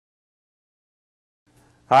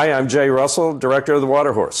Hi, I'm Jay Russell, director of The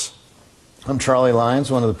Water Horse. I'm Charlie Lyons,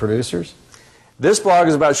 one of the producers. This blog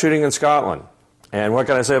is about shooting in Scotland. And what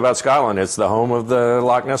can I say about Scotland? It's the home of the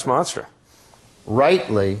Loch Ness Monster.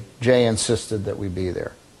 Rightly, Jay insisted that we be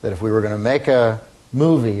there. That if we were going to make a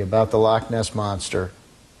movie about the Loch Ness Monster,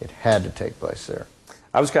 it had to take place there.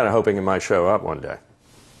 I was kind of hoping it might show up one day.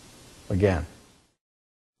 Again.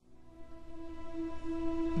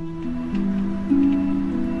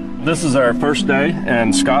 This is our first day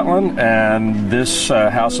in Scotland, and this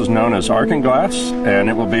house is known as Archenglass, and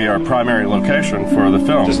it will be our primary location for the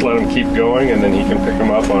film. Just let him keep going, and then he can pick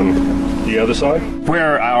them up on the other side.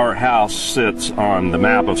 Where our house sits on the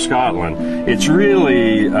map of Scotland, it's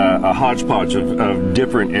really a hodgepodge of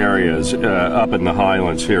different areas up in the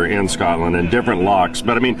Highlands here in Scotland, and different lochs.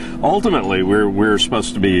 But I mean, ultimately, we're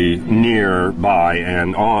supposed to be nearby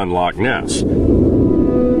and on Loch Ness.